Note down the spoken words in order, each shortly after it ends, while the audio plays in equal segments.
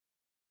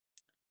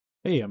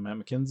Hey, I'm Matt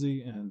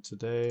McKenzie, and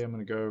today I'm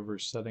going to go over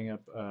setting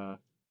up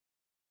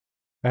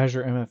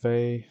Azure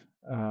MFA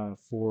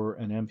for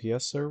an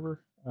NPS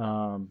server.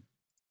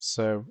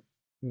 So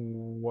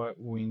what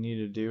we need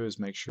to do is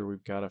make sure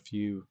we've got a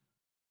few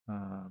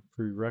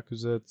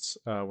prerequisites.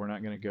 We're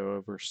not going to go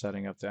over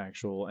setting up the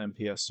actual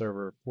NPS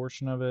server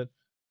portion of it,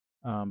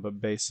 but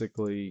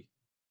basically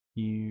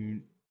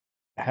you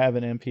have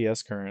an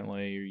NPS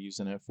currently, you're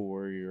using it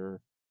for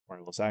your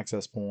wireless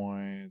access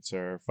points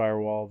or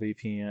firewall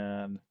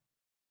VPN,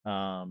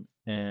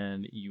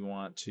 and you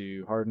want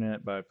to harden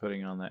it by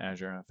putting on the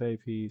Azure MFA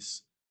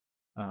piece.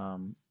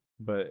 Um,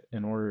 but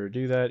in order to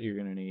do that, you're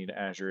going to need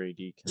Azure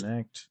AD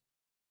Connect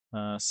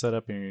set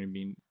up, and you're going to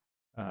be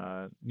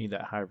need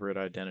that hybrid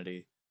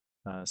identity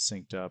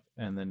synced up,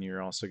 and then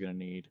you're also going to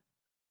need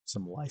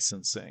some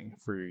licensing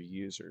for your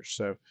users.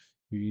 So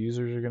your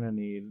users are going to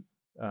need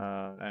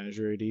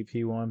Azure AD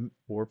P1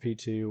 or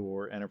P2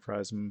 or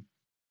Enterprise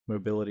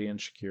Mobility and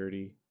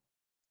Security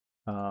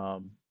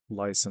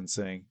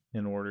licensing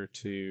in order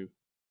to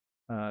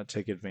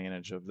take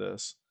advantage of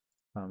this.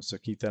 So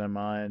keep that in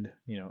mind.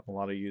 You know, a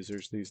lot of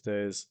users these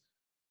days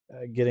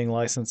getting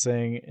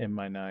licensing, it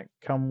might not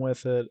come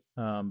with it,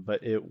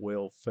 but it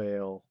will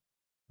fail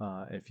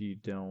if you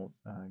don't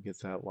get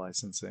that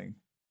licensing.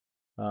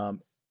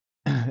 Um,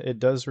 it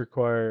does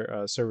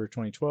require Server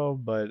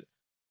 2012, but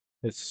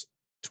it's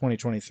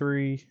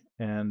 2023,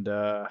 and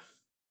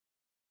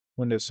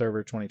Windows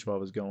Server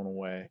 2012 is going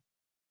away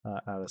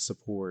out of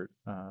support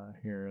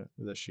here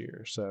this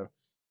year. So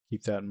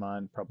keep that in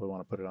mind. Probably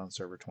want to put it on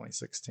Server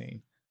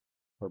 2016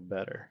 or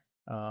better.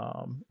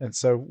 And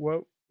so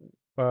what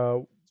uh,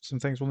 some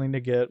things we'll need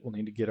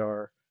to get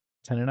our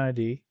tenant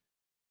ID,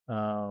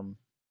 um,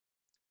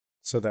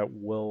 so that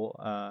we'll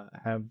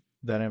have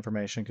that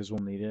information because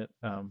we'll need it.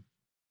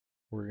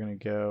 We're gonna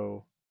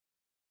go,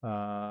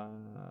 uh,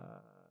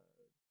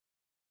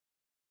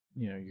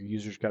 your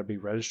users got to be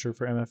registered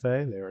for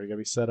MFA. They already got to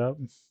be set up.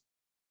 If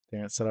they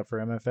aren't set up for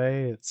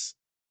MFA, it's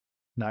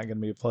not going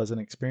to be a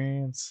pleasant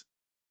experience.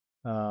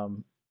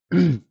 Um,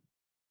 and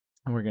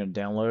we're going to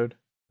download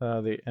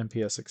the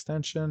NPS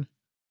extension,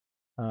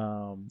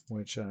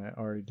 which I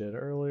already did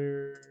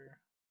earlier.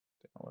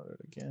 Download it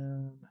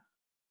again.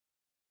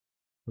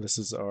 This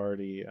is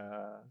already,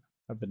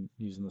 I've been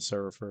using the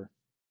server for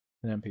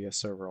an NPS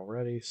server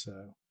already.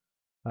 So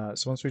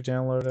once we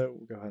download it,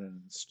 we'll go ahead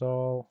and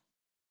install,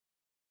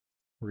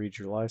 read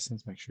your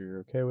license, make sure you're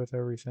okay with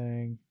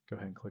everything. Go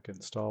ahead and click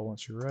install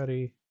once you're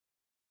ready.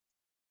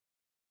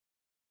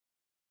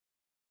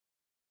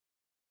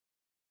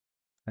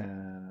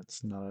 And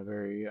it's not a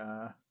very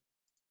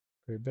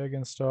big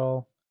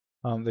install.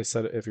 They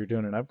said if you're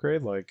doing an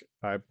upgrade, like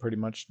I pretty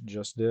much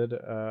just did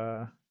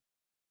a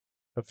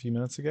few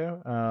minutes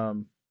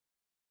ago,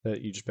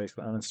 that you just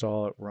basically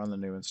uninstall it, run the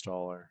new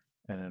installer,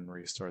 and then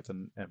restart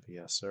the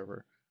NPS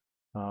server.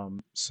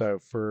 So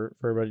for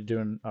everybody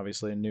doing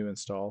obviously a new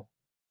install,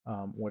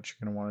 what you're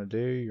going to want to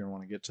do, you're going to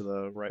want to get to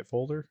the right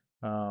folder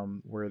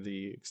where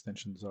the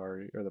extensions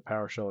are, or the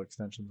PowerShell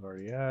extensions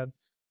already add.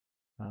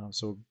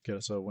 So get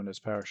us a Windows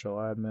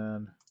PowerShell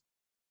admin.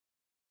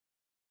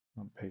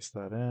 I'll paste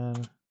that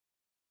in,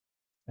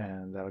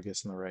 and that'll get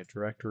us in the right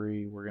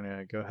directory. We're going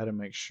to go ahead and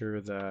make sure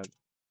that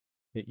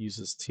it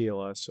uses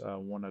TLS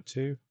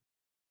 102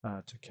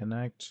 to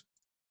connect.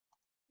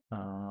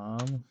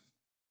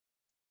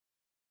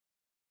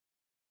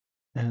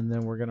 And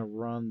then we're going to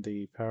run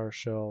the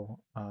PowerShell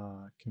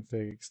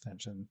config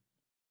extension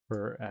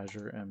for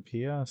Azure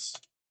MPS.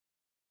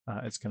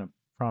 It's going to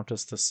prompt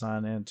us to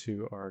sign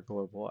into our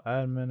global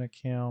admin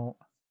account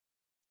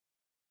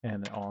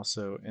and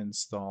also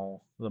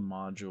install the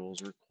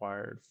modules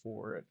required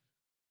for it.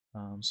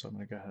 So I'm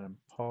going to go ahead and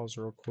pause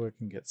real quick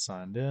and get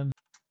signed in.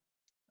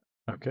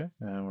 Okay,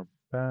 and we're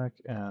back.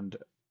 And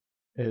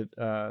it,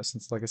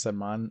 since like I said,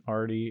 mine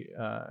already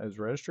is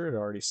registered, it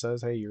already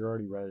says, hey, you're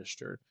already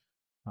registered.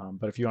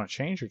 But if you want to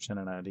change your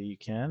tenant ID, you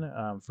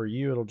can. For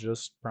you, it'll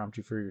just prompt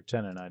you for your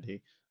tenant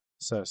ID.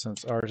 So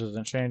since ours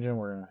isn't changing,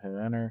 we're going to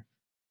hit enter.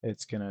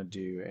 It's going to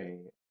do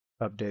a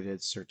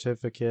updated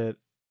certificate.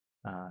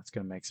 It's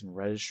going to make some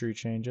registry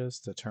changes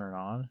to turn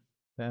on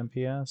the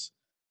NPS.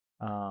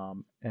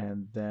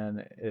 And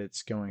then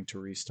it's going to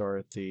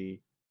restart the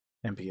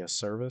NPS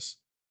service.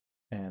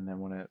 And then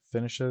when it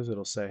finishes,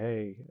 it'll say,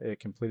 hey, it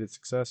completed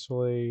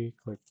successfully.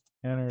 Click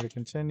enter to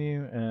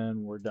continue,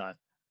 and we're done.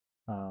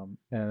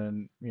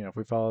 And if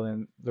we follow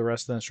in the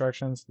rest of the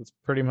instructions, that's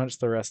pretty much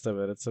the rest of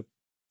it. It's a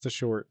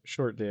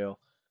short deal.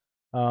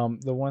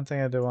 The one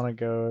thing I did want to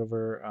go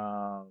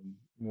over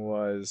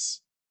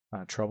was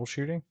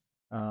troubleshooting.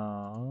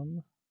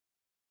 Um,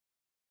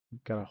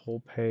 got a whole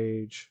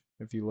page.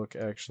 If you look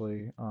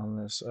actually on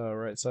this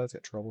right side, it's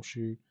got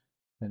troubleshoot.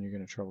 Then you're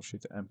going to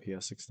troubleshoot the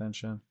NPS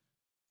extension.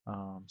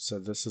 So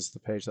this is the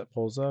page that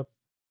pulls up,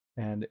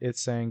 and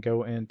it's saying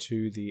go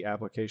into the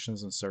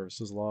applications and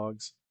services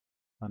logs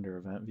under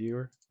Event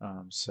Viewer.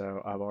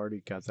 So I've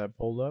already got that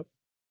pulled up.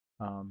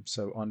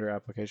 So under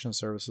Application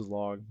Services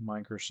Log,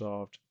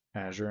 Microsoft,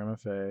 Azure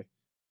MFA,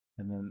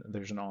 and then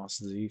there's an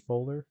OSZ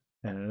folder.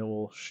 and it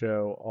will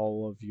show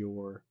all of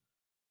your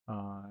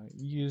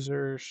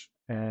users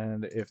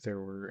and if there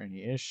were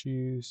any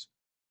issues,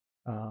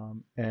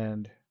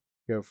 and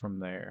go from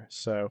there.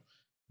 So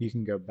you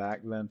can go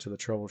back then to the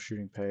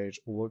troubleshooting page,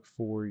 look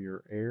for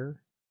your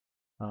error,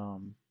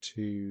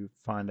 to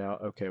find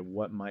out, okay,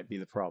 what might be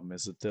the problem?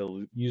 Is it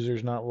the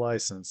user's not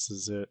licensed?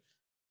 Is it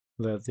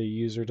that the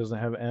user doesn't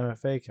have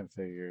MFA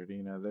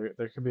configured?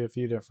 There could be a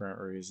few different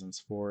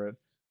reasons for it.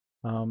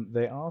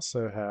 They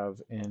also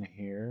have in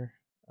here,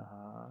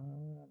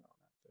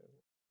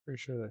 pretty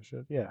sure they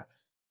should, yeah,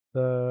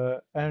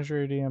 the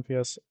Azure AD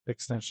MFA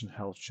extension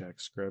health check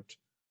script.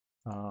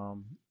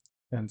 Um,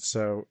 and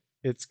so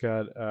it's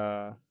got,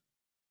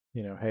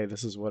 hey,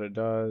 this is what it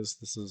does.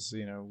 This is,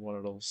 what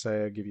it'll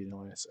say. I'll give you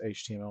a nice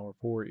HTML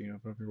report. You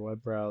open up your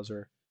web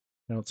browser,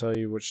 and it'll tell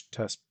you which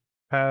test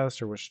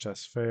passed or which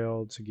test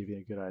failed to give you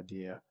a good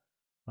idea.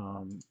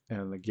 And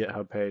the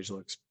GitHub page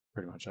looks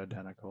pretty much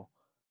identical,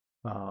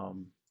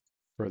 um,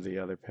 for the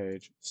other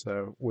page.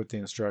 So with the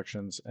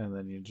instructions, and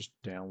then you just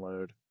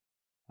download,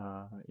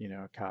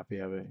 a copy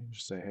of it. You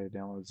just say, hey,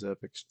 download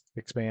zip,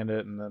 expand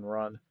it, and then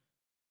run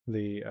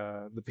the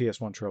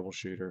PS1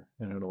 troubleshooter,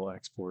 and it'll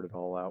export it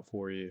all out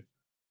for you.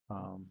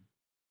 Um,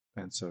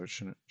 and so it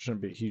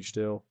shouldn't be a huge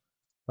deal.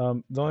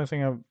 The only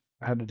thing I've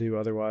had to do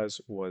otherwise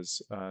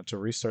was to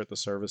restart the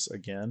service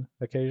again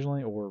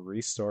occasionally, or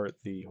restart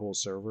the whole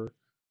server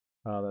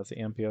that the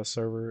NPS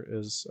server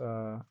is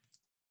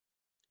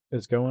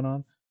going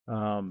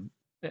on,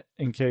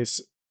 in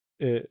case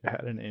it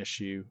had an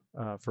issue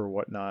for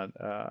whatnot,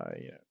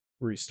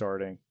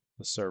 restarting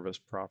the service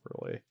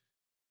properly.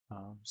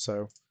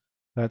 So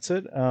that's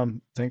it.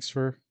 Thanks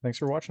for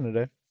watching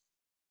today.